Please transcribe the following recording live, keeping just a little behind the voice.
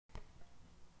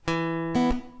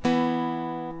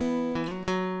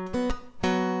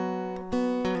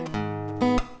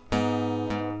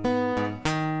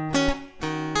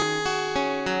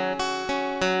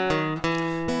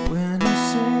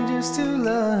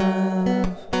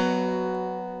love.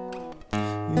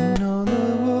 You know the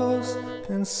rules,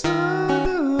 and so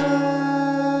do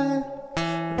I.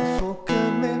 But full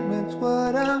commitment's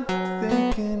what I'm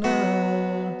thinking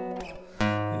of.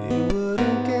 You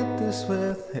wouldn't get this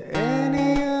with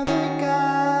any other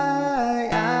guy.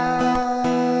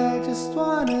 I just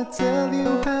wanna tell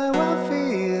you how I'm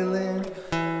feeling.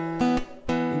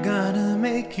 Gotta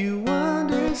make you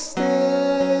understand.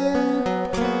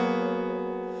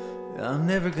 I'm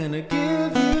never gonna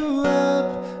give you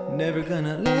up, never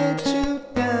gonna let you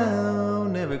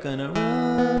down, never gonna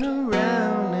run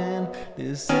around and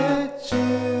desert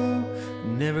you,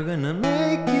 never gonna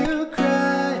make you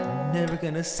cry, never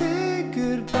gonna say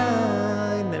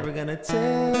goodbye, never gonna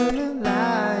tell a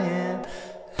lie and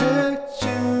hurt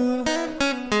you.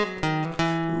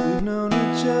 We've known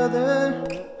each other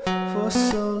for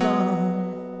so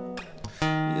long.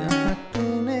 Your heart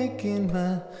been aching,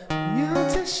 but you're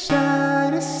too shy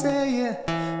to say it.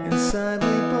 Inside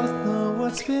we both know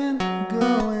what's been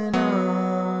going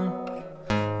on.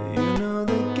 You know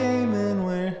the game and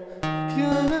we're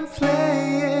gonna play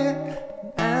it.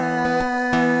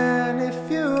 And if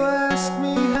you ask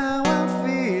me how I'm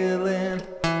feeling,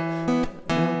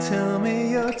 don't tell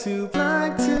me you're too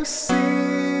blind to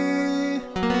see.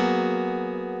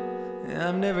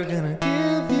 I'm never gonna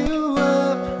give you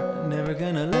up, never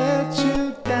gonna let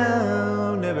you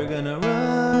down, never gonna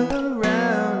run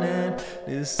around and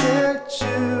desert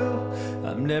you.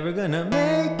 I'm never gonna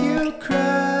make you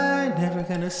cry, never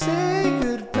gonna say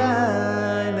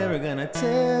goodbye, never gonna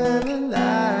tell a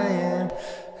lie and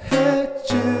hurt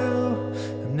you.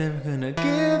 I'm never gonna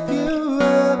give you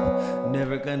up,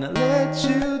 never gonna let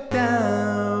you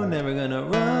down, never gonna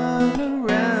run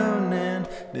around and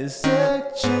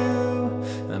desert you.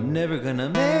 I'm never gonna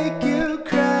make you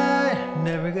cry,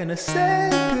 never gonna say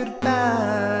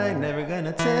goodbye, never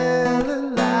gonna tell a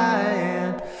lie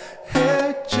and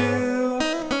hurt you.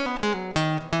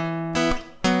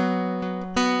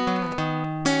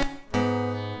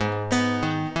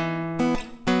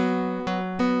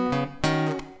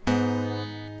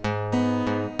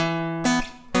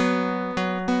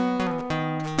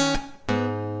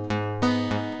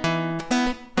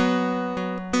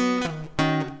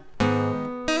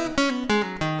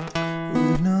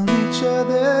 We've known each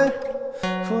other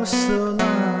for so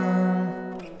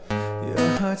long. Your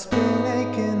heart's been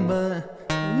aching, but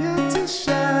you're too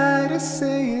shy to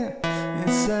say it.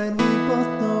 Inside we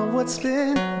both know what's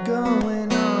been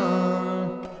going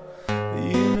on.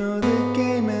 You know the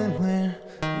game and we're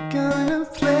gonna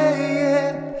play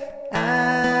it.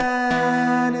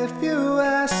 And if you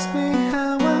ask me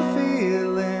how I'm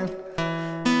feeling,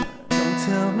 don't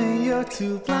tell me you're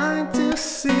too blind to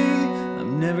see.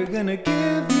 I'm never gonna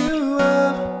give you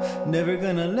up, never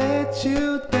gonna let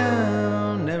you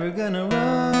down, never gonna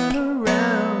run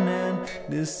around and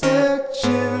desert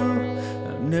you.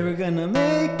 I'm never gonna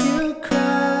make you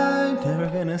cry, never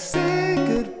gonna say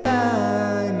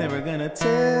goodbye, never gonna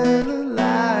tell a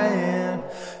lie and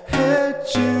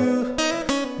hurt you.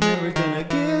 Never gonna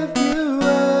give you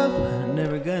up,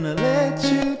 never gonna let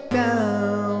you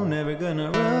down, never gonna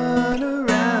run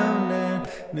around and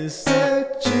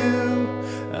desert you.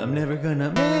 I'm never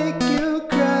gonna make you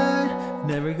cry,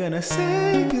 never gonna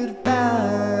say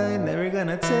goodbye, never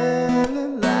gonna tell a